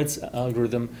k-medoids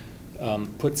algorithm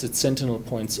puts its sentinel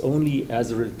points only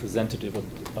as a representative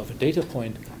of a data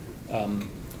point,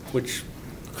 which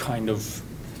kind of,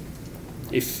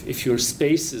 if your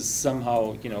space is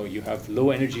somehow, you have low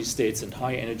energy states and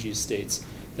high energy states,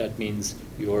 that means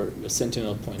your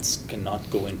sentinel points cannot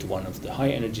go into one of the high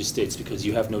energy states because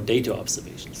you have no data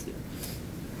observations there.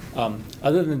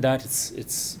 Other than that,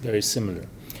 it's very similar.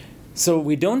 So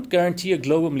we don't guarantee a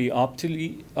globally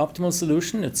optimal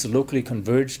solution. It's a locally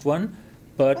converged one,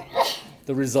 but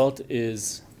the result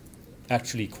is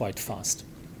actually quite fast.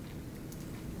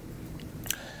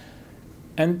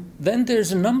 And then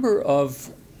there's a number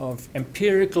of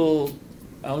empirical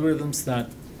algorithms that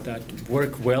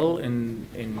work well in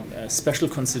special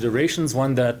considerations.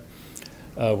 One that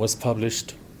was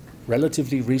published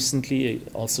relatively recently,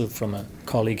 also from a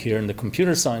colleague here in the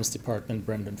computer science department,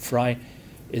 Brendan Fry,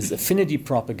 is affinity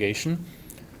propagation.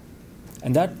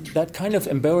 And that kind of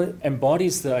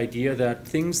embodies the idea that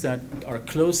things that are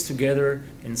close together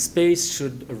in space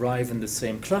should arrive in the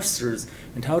same clusters.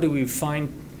 And how do we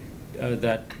find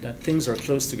that things are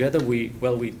close together? We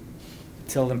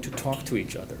tell them to talk to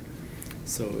each other.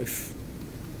 So if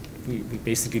we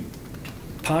basically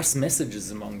pass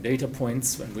messages among data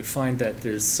points, and we find that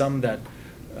there's some that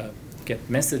get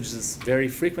messages very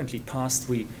frequently passed,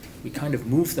 we kind of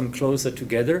move them closer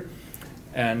together,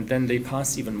 and then they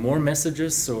pass even more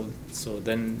messages. So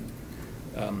then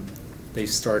they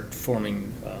start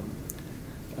forming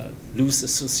loose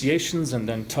associations, and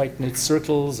then tight-knit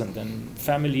circles, and then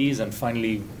families, and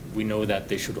finally we know that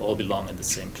they should all belong in the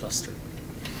same cluster.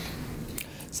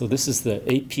 So this is the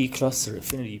AP cluster,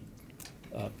 affinity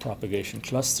propagation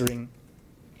clustering.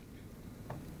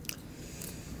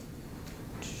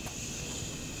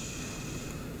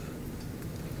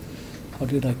 How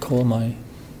did I call my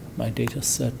data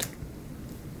set?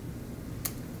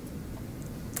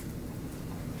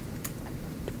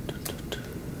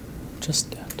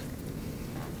 Just that.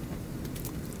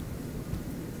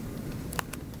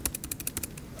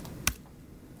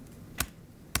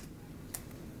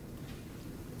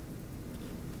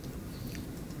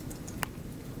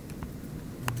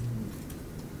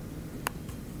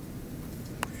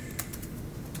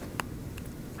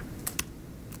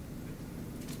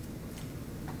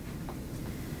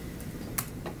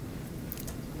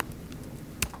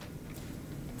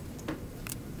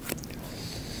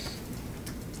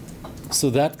 So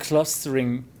that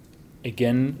clustering,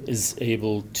 again, is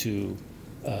able to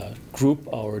group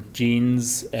our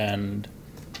genes and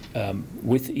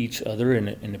with each other in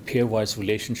a pairwise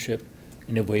relationship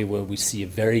in a way where we see a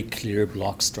very clear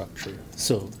block structure.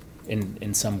 So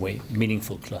in some way,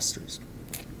 meaningful clusters.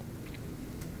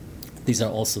 These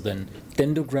are also then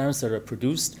dendrograms that are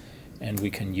produced, and we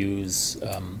can use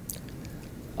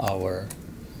our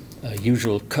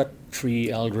usual cut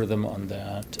tree algorithm on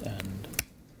that.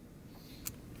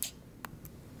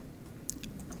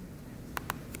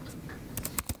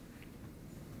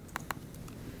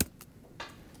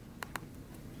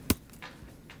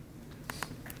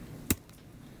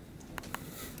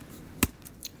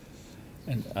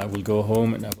 And I will go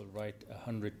home and I will write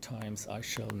 100 times, I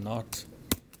shall not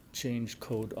change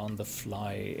code on the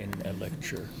fly in a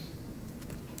lecture.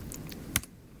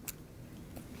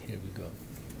 Here we go.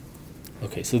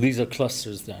 Okay, so these are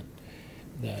clusters that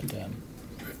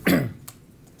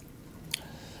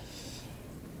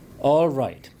all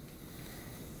right.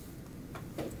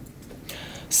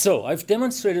 So I've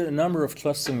demonstrated a number of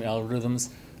clustering algorithms.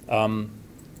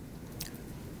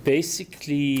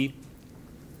 Basically,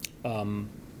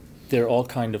 they're all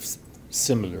kind of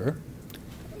similar.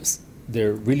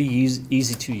 They're really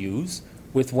easy to use.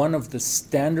 With one of the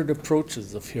standard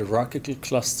approaches of hierarchical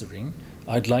clustering,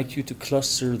 I'd like you to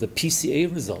cluster the PCA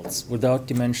results without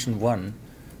dimension 1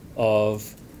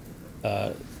 of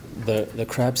the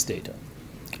Krabs data.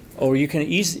 Or you can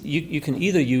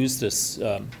either use this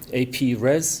AP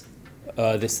res,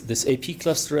 this AP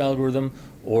cluster algorithm,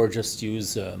 or just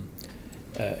use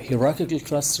hierarchical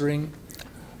clustering.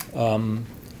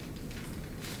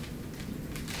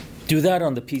 Do that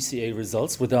on the PCA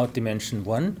results without dimension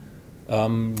 1.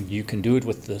 You can do it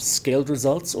with the scaled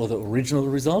results or the original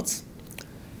results.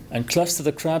 And cluster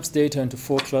the Krabs data into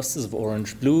 4 clusters of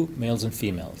orange-blue, males and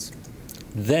females.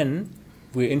 Then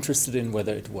we're interested in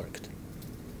whether it worked.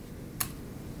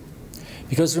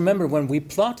 Because remember, when we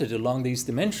plotted along these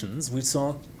dimensions, we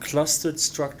saw clustered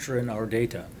structure in our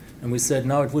data. And we said,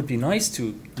 now it would be nice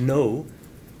to know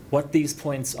what these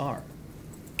points are.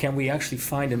 Can we actually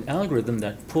find an algorithm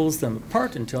that pulls them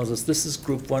apart and tells us this is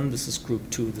group 1, this is group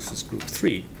 2, this is group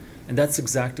 3? And that's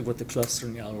exactly what the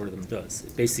clustering algorithm does.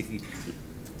 It basically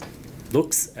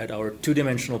looks at our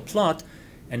 2-dimensional plot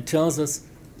and tells us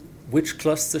which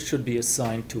cluster should be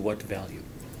assigned to what value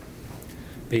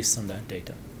based on that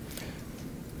data.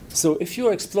 So if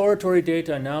your exploratory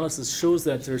data analysis shows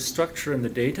that there's structure in the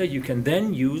data, you can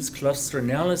then use cluster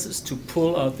analysis to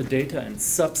pull out the data and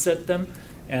subset them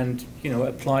and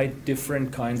apply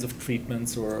different kinds of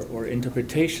treatments or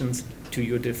interpretations to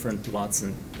your different plots.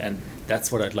 And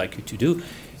that's what I'd like you to do.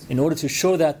 In order to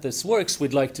show that this works,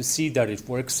 we'd like to see that it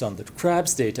works on the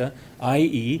Krabs data,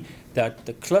 i.e. that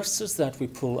the clusters that we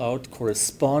pull out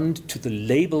correspond to the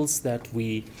labels that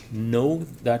we know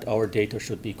that our data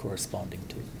should be corresponding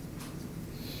to.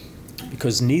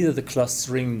 Because neither the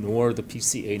clustering nor the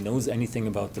PCA knows anything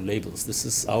about the labels. This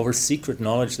is our secret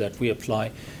knowledge that we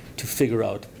apply to figure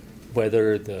out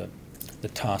whether the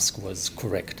task was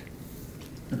correct.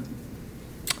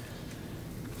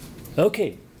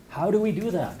 Okay, how do we do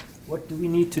that? What do we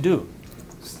need to do?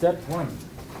 Step 1.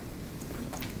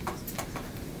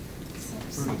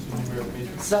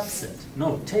 Subset.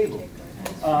 No, table.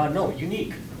 No,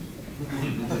 unique.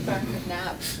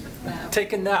 Nap.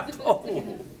 Take a nap.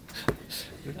 Oh.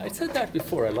 I said that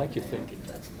before. I like your thinking.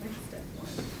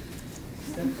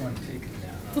 Step 1, take a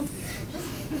nap.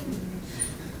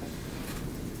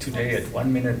 Today at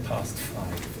 5:01,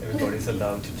 everybody's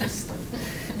allowed to just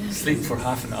sleep for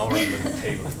half an hour under the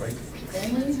table, right?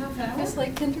 Only half an hour? It's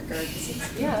like kindergarten.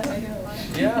 Yeah, I know.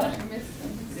 Yeah. I miss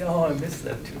them. Yeah, oh, I miss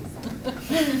that too.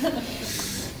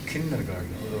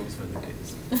 Kindergarten, oh, those were the days.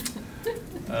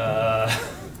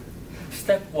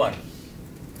 Step 1.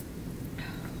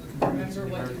 Remember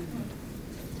what?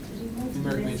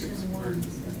 Numeric matrix.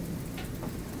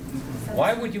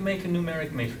 Why would you make a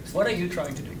numeric matrix? What are you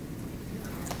trying to do?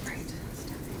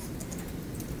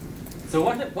 So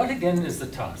what again is the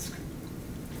task?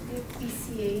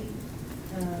 PCA.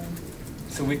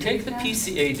 So we take the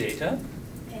PCA data.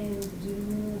 And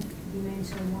remove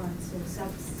dimension 1, so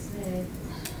subset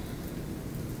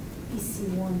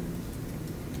PC1.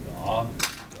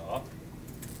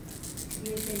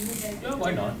 Yeah,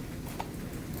 why not?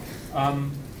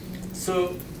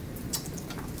 So,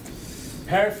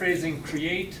 paraphrasing,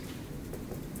 create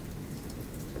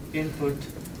input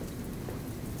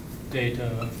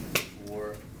data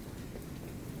for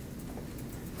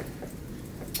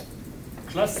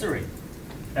clustering.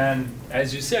 And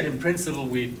as you said, in principle,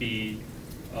 we'd be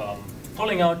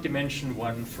pulling out dimension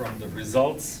 1 from the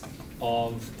results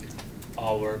of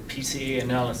our PCA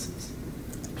analysis.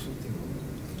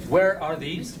 Where are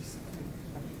these?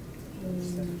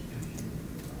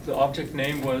 The object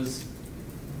name was?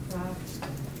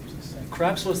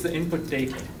 Krabs was the input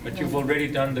data, but you've already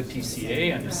done the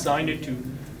PCA and assigned it to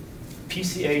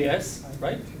PCAS,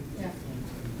 right? Yeah.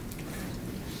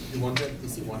 You want the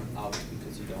PC1 out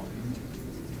because you don't,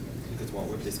 because what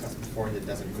we've discussed before, that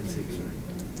doesn't contribute,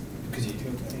 because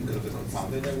of the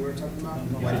confounder that we were talking about?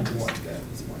 Why did you want the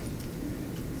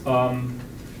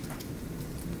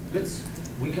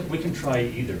PC1? We can try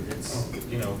either. It's,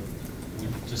 we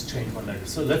just change one letter.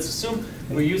 So let's assume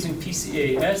we're using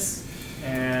PCAS,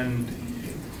 and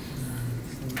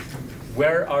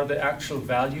where are the actual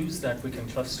values that we can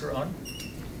cluster on?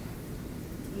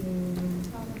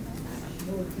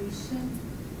 Rotation.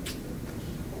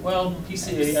 Well,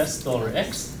 PCAS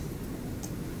 $X.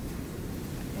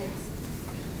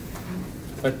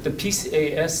 But the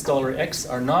PCAS $X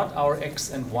are not our X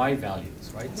and Y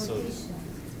values, right? So.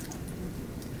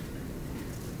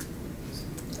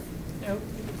 No.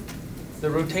 The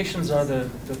rotations are the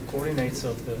coordinates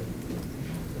of the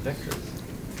vectors.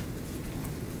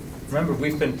 Remember,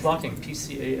 we've been plotting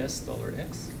PCAS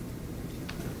 $X.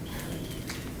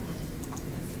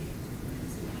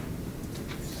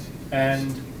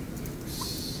 And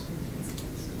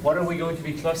what are we going to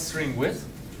be clustering with?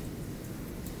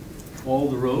 All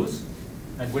the rows.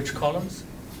 And which columns?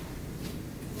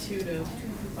 2 to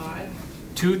 5.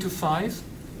 2 to 5,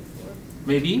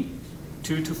 maybe.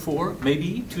 2 to 4,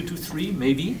 maybe. 2 to 3,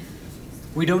 maybe.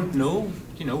 We don't know,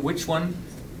 which one.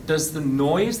 Does the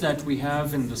noise that we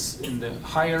have in the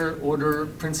higher order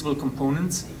principal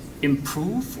components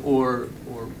improve or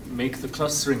make the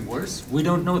clustering worse? We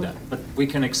don't know that, but we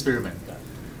can experiment that.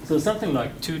 So something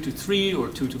like 2 to 3 or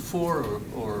 2 to 4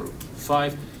 or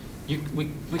 5,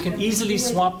 we can easily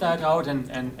swap that out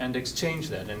and exchange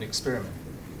that and experiment.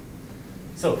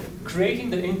 So creating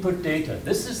the input data.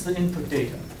 This is the input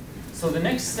data. So the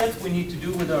next step we need to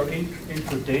do with our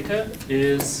input data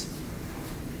is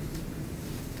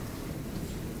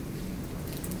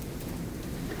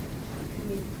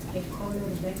a color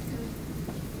vector.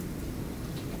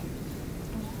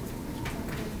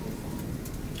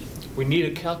 we need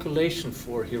a calculation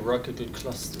for hierarchical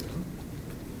clustering,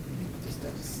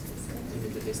 Distance. You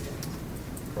need the distance.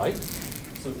 right?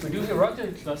 So if we do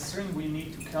hierarchical clustering, we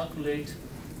need to calculate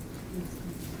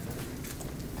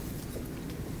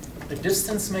the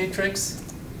distance matrix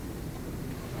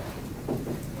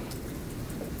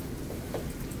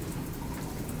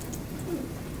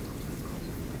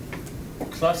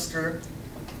cluster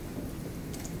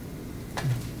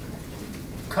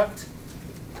cut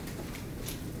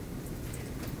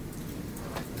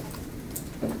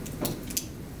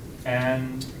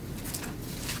and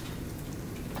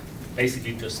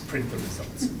basically just print the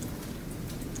results.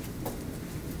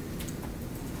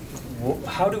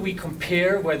 How do we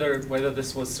compare whether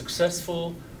this was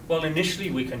successful? Well, initially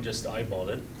we can just eyeball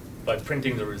it by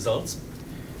printing the results,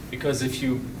 because if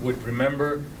you would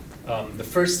remember, the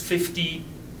first 50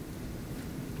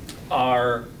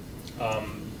 are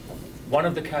one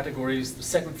of the categories, the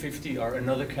second 50 are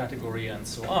another category, and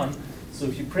so on. So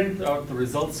if you print out the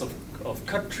results of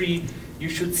cut tree, you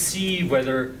should see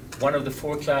whether one of the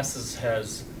 4 classes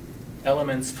has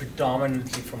elements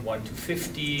predominantly from 1 to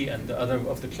 50, and the other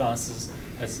of the classes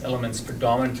has elements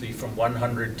predominantly from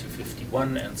 100 to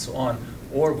 51, and so on,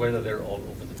 or whether they're all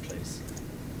over the place.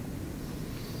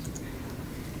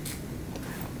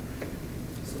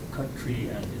 So cut tree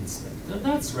and inspect. And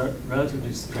that's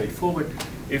relatively straightforward.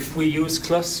 If we use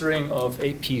clustering of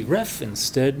AP ref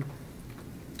instead,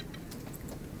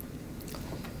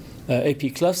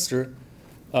 AP cluster,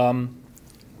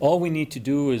 all we need to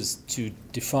do is to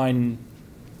define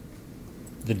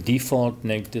the default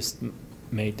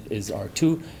neg_dist_mate is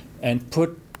R2 and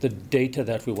put the data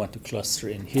that we want to cluster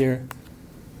in here,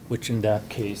 which in that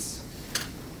case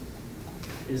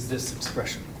is this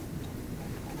expression,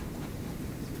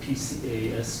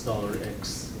 PCA $x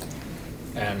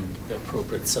and the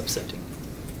appropriate subsetting.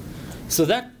 So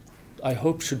that, I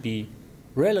hope, should be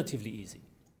relatively easy.